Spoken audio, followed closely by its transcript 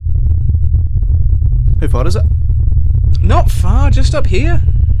far is it? Not far, just up here.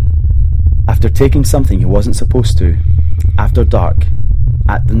 After taking something he wasn't supposed to, after dark,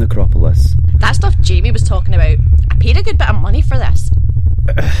 at the necropolis. That stuff Jamie was talking about. I paid a good bit of money for this.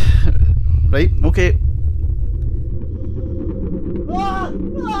 Right, okay.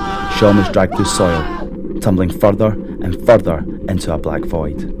 Sean was dragged through soil, tumbling further and further into a black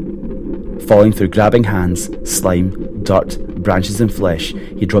void. Falling through grabbing hands, slime, dirt, branches and flesh,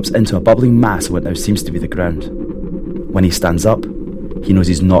 he drops into a bubbling mass of what now seems to be the ground. When he stands up, he knows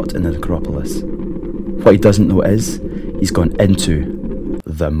he's not in the necropolis. What he doesn't know is, he's gone into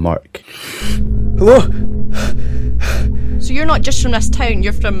the Murk. Hello? So you're not just from this town,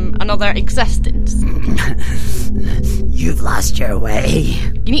 you're from another existence. You've lost your way.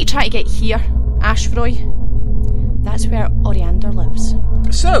 You need to try to get here, Ashfroy. That's where Oriander lives.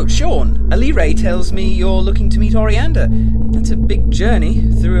 So, Sean, Alire tells me you're looking to meet Oriander. That's a big journey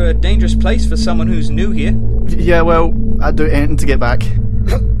through a dangerous place for someone who's new here. Yeah, well, I'd do anything to get back.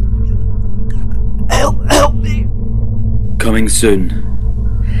 Help me. Coming soon,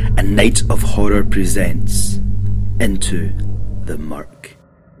 A Night of Horror presents Into the Murk.